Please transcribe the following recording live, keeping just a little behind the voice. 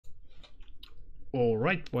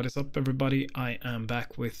Alright, what is up everybody? I am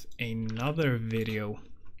back with another video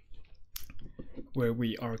where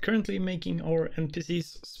we are currently making our NPC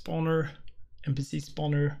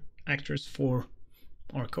spawner actors for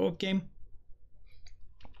our co-op game.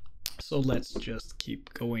 So let's just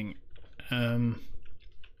keep going. In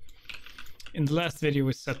the last video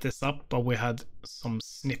we set this up, but we had some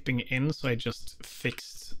snipping in, so I just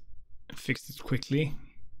fixed it quickly.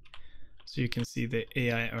 So you can see the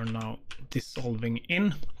AI are now dissolving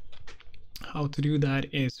in. How to do that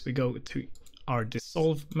is we go to our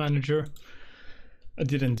dissolve manager. I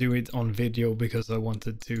didn't do it on video because I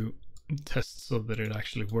wanted to test so that it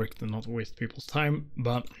actually worked and not waste people's time,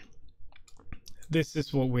 but this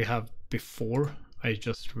is what we have before. I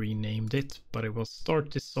just renamed it, but it was start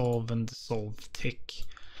dissolve and dissolve tick.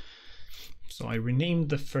 So I renamed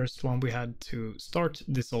the first one we had to start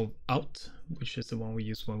dissolve out, which is the one we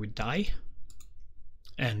use when we die,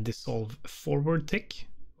 and dissolve forward tick,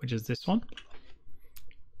 which is this one,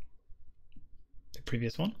 the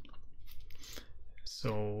previous one.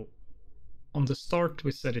 So on the start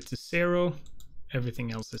we set it to 0,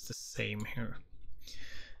 everything else is the same here.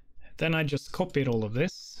 Then I just copied all of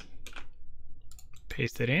this,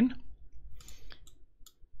 paste it in,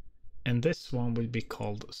 and this one will be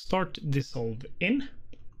called start dissolve in.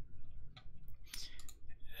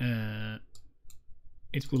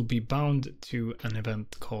 It will be bound to an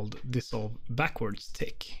event called dissolve backwards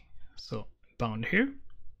tick. So bound here.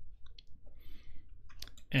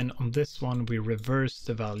 And on this one we reverse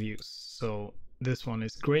the values. So this one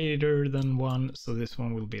is greater than 1, so this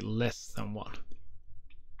one will be less than 1.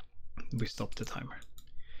 We stop the timer.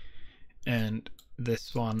 And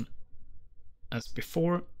this one, as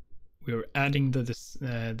before, we're adding this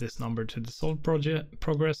number to dissolve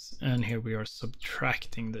progress, and here we are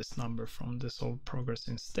subtracting this number from dissolve progress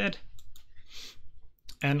instead.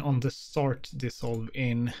 And on the start dissolve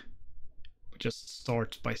in, we just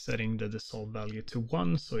start by setting the dissolve value to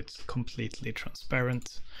 1, so it's completely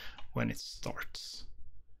transparent when it starts.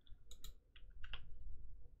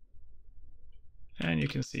 And you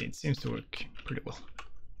can see it seems to work pretty well.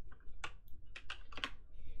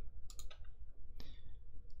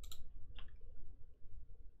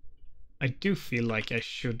 I do feel like I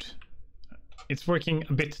should, it's working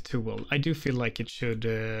a bit too well. I do feel like it should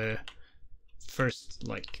first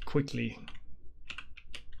like quickly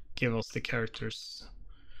give us the characters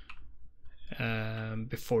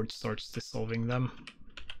before it starts dissolving them.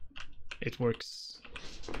 It works.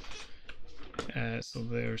 So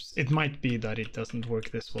it might be that it doesn't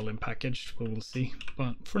work this well in packaged, we will see.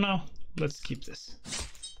 But for now, let's keep this.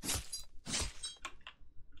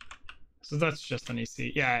 So that's just an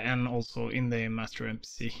easy, yeah, and also in the master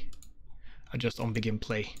NPC, I just on begin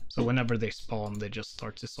play. So whenever they spawn, they just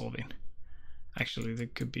start dissolving. Actually, they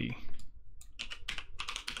could be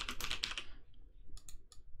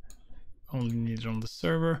only needed on the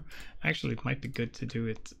server. Actually, it might be good to do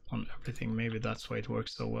it on everything. Maybe that's why it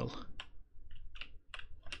works so well.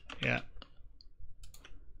 Yeah.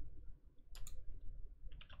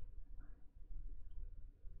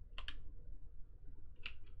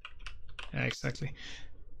 Yeah, exactly.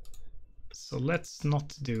 So let's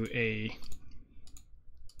not do a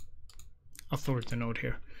authority node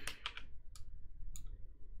here.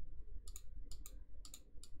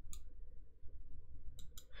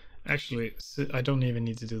 Actually, I don't even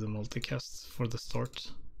need to do the multicasts for the start.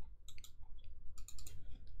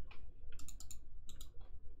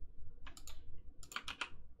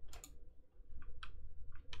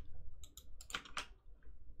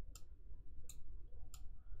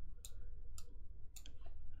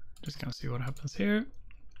 Just gonna see what happens here.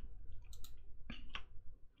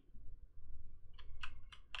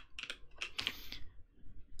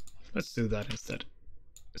 Let's do that instead.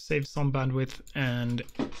 Save some bandwidth, and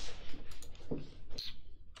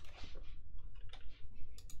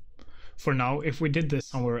for now, if we did this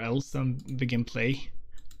somewhere else than begin play,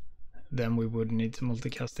 then we would need to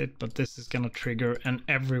multicast it, but this is gonna trigger, and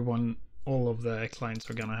all of the clients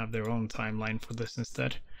are gonna have their own timeline for this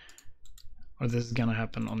instead. Or this is gonna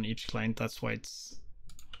happen on each client, that's why it's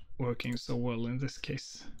working so well in this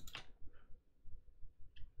case.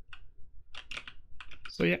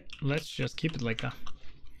 So yeah, let's just keep it like that.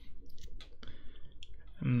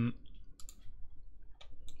 I'm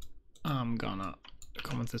gonna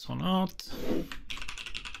comment this one out.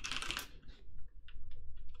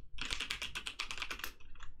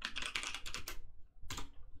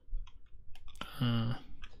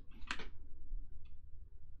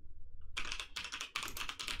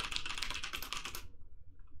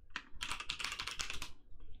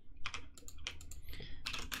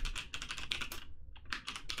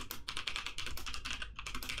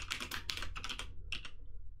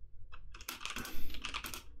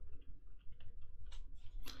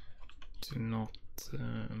 to not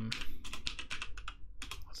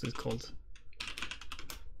what's it called?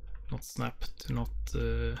 Not snap, to not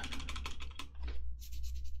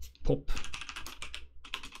pop.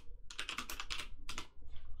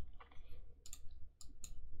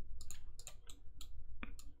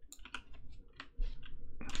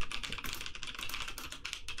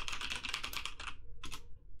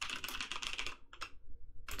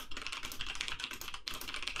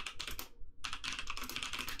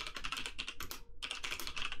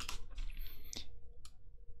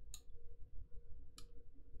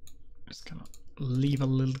 Just gonna leave a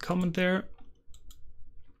little comment there.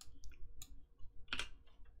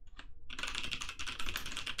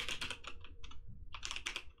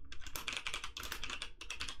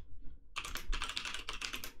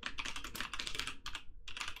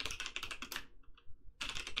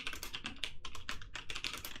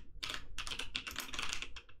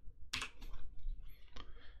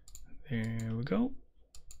 There we go.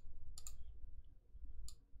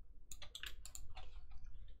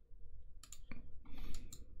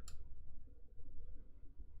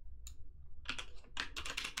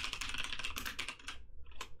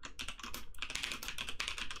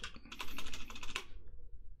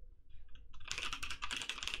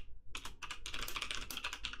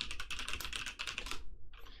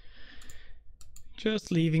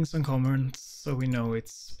 Just leaving some comments so we know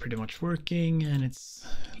it's pretty much working and it's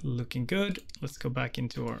looking good. Let's go back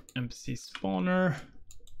into our NPC spawner.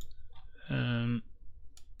 We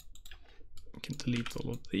can delete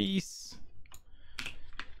all of these.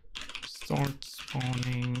 Start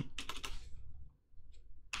spawning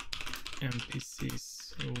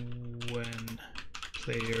NPCs when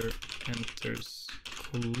player enters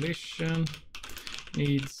collision.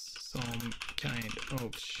 Needs some kind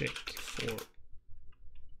of check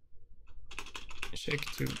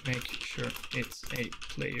to make sure it's a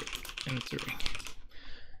player entering.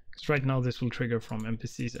 Because right now this will trigger from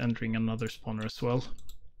NPCs entering another spawner as well.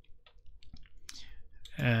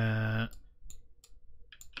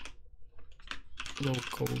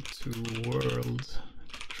 Local to world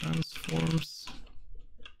transforms.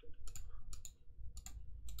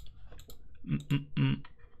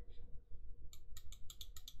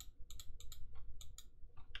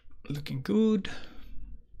 Looking good.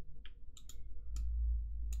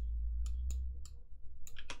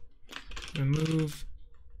 Remove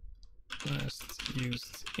last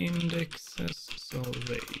used indexes so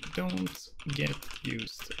they don't get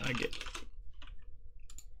used again.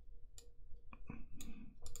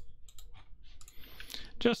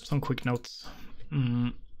 Just some quick notes.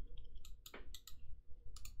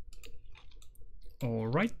 All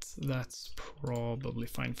right, that's probably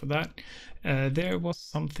fine for that. There was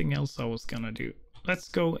something else I was gonna do. Let's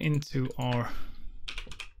go into our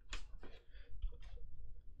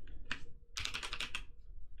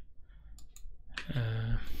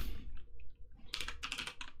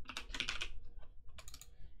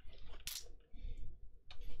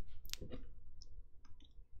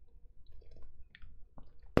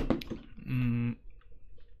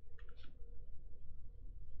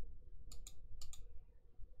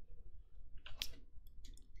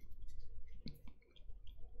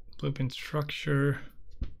blueprint structure,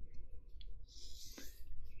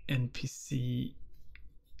 NPC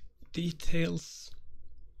details.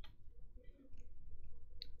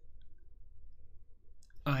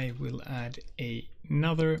 I will add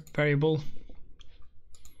another variable.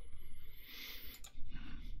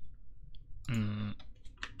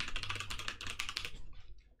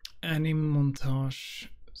 Anim montage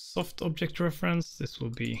soft object reference. This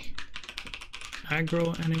will be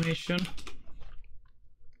aggro animation.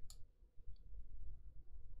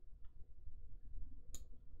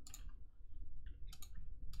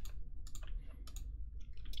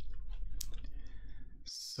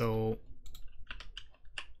 So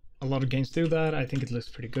a lot of games do that. I think it looks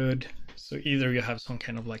pretty good. So either you have some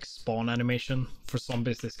kind of like spawn animation. For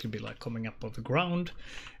zombies, this could be like coming up off the ground.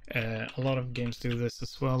 A lot of games do this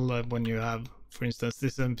as well. When you have, for instance,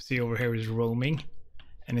 this NPC over here is roaming,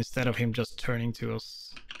 and instead of him just turning to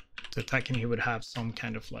us to attacking, he would have some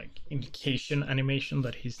kind of like indication animation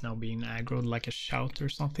that he's now being aggroed, like a shout or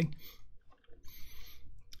something.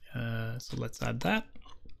 So let's add that.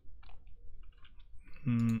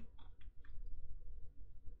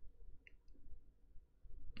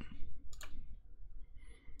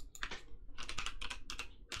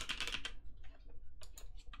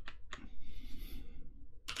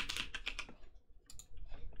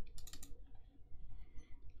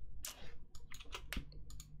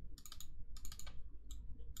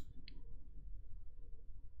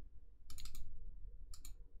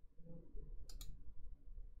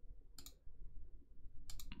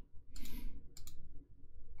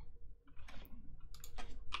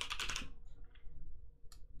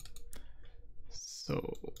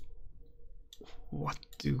 So what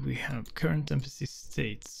do we have? Current NPC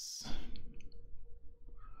states.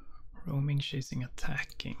 Roaming, chasing,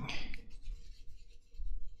 attacking.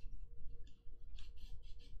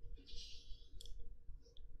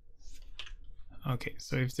 Okay,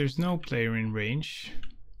 so if there's no player in range,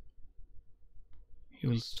 he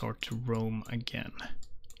will start to roam again.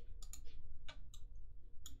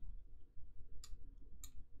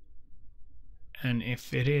 And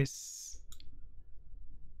if it is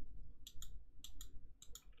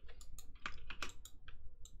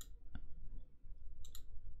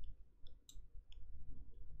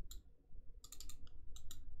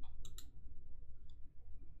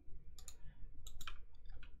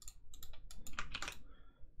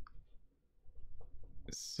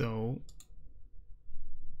so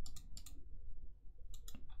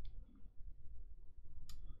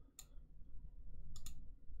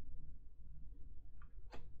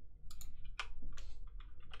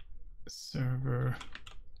server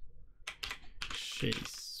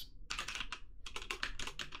chase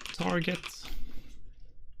target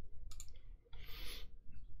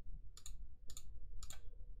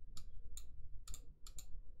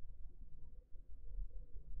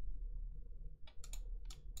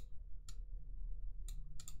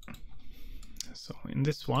so in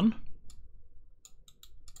this one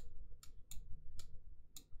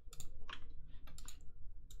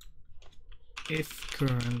if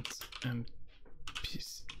current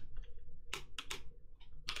NPC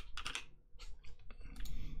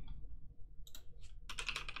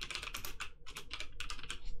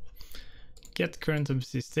get current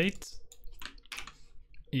NPC state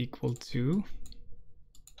equal to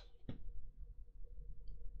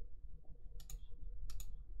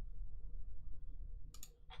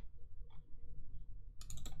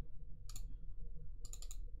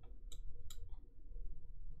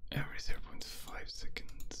every 0.5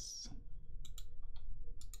 seconds.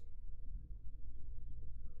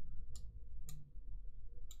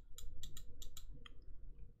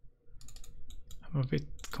 I'm a bit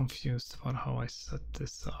confused about how I set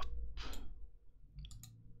this up.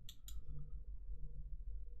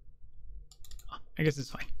 I guess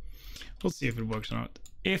it's fine. We'll see if it works or not.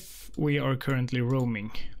 If we are currently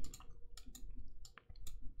roaming,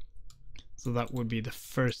 so that would be the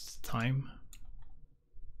first time.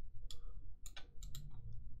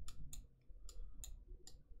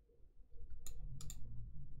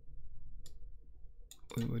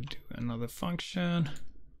 We would do another function.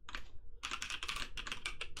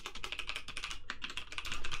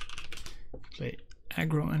 Play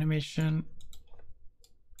aggro animation.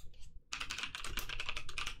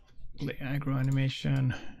 Play aggro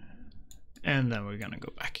animation. And then we're gonna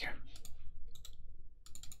go back here.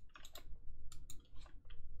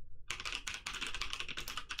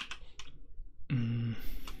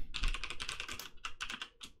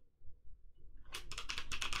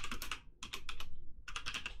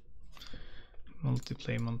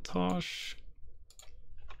 Multiplay montage.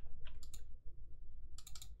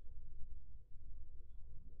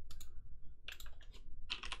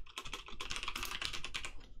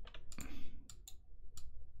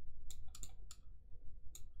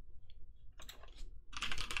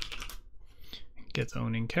 Get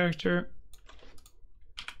owning character.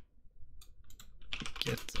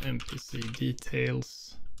 Get NPC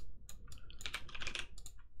details.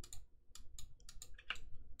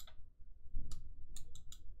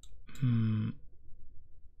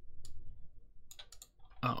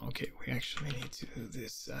 Oh, okay, we actually need to do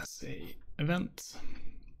this as a event.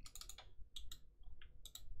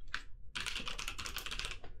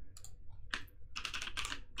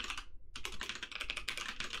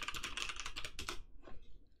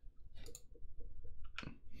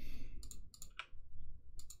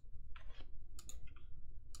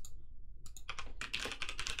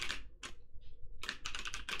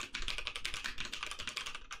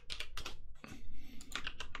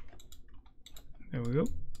 There we go.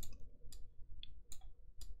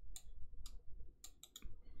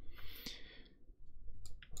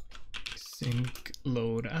 Sync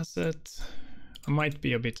load asset. I might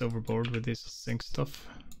be a bit overboard with this sync stuff.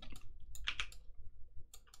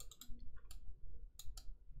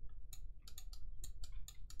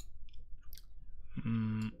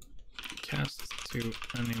 Cast to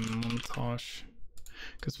any montage.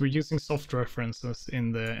 Because we're using soft references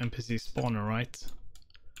in the NPC spawner, right?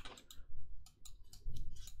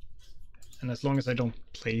 And as long as I don't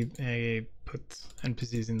put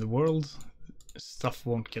NPCs in the world, stuff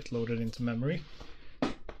won't get loaded into memory.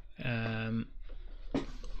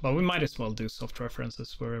 But we might as well do soft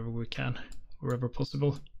references wherever we can, wherever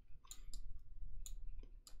possible.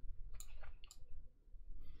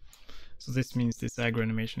 So this means this aggro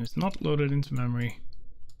animation is not loaded into memory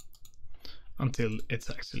until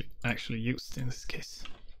it's actually used in this case.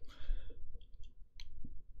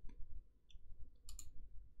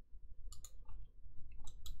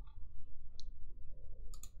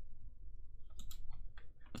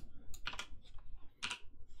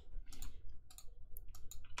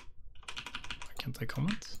 Why can't I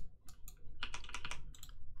comment?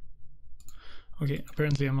 Okay,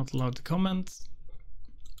 apparently I'm not allowed to comment.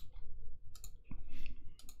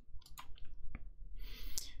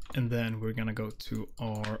 And then we're gonna go to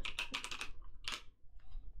our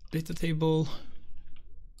data table.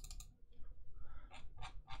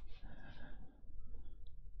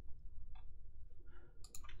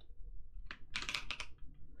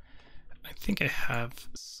 I think I have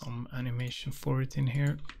some animation for it in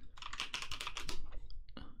here.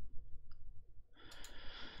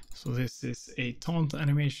 So this is a taunt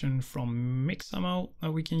animation from Mixamo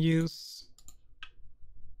that we can use.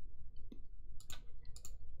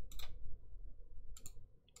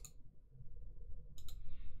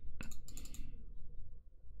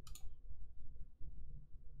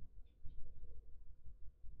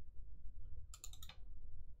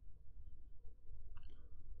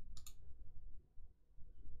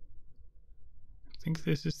 I think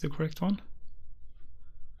this is the correct one.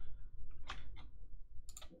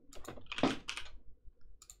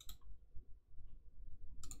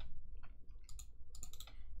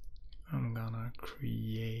 I'm gonna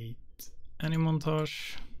create any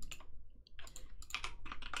montage.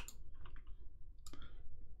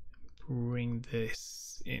 Bring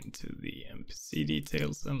this into the NPC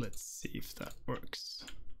details and let's see if that works.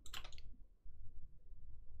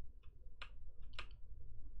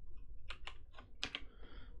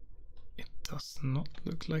 It does not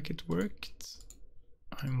look like it worked.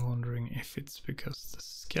 I'm wondering if it's because the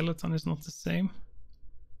skeleton is not the same.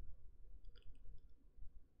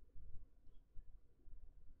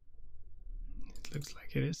 It looks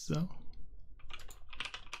like it is though.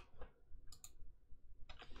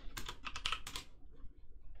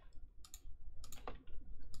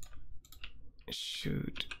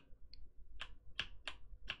 Should.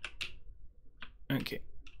 Okay.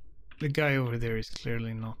 The guy over there is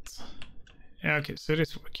clearly not. Yeah, okay, so it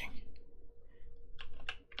is working.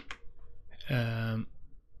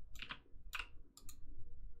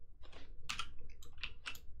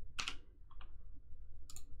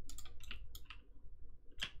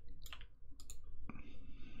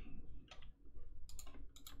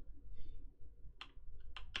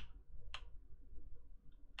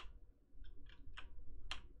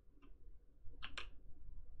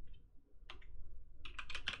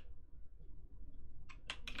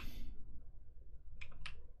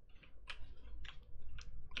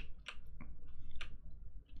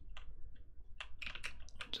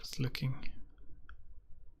 Looking,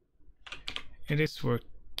 it is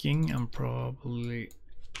working. I'm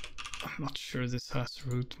not sure this has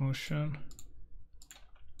root motion.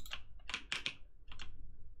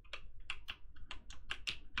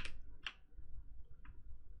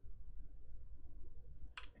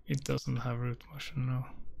 It doesn't have root motion, no.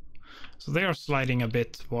 So they are sliding a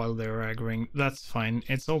bit while they're aggroing. That's fine.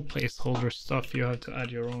 It's all placeholder stuff. You have to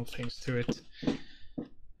add your own things to it.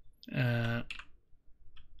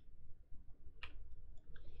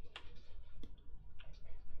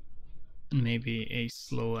 Maybe a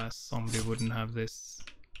slow-ass zombie wouldn't have this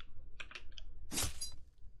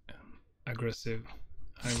aggressive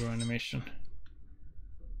aggro animation.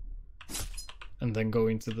 And then go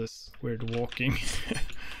into this weird walking.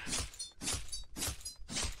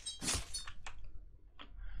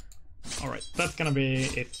 Alright, that's gonna be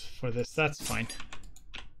it for this. That's fine.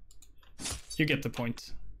 You get the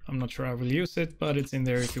point. I'm not sure I will use it, but it's in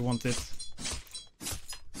there if you want it.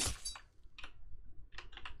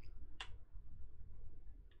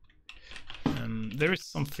 There is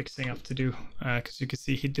some fixing up to do, because you can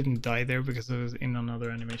see he didn't die there because it was in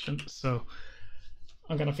another animation. So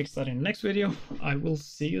I'm gonna fix that in the next video. I will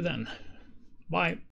see you then. Bye.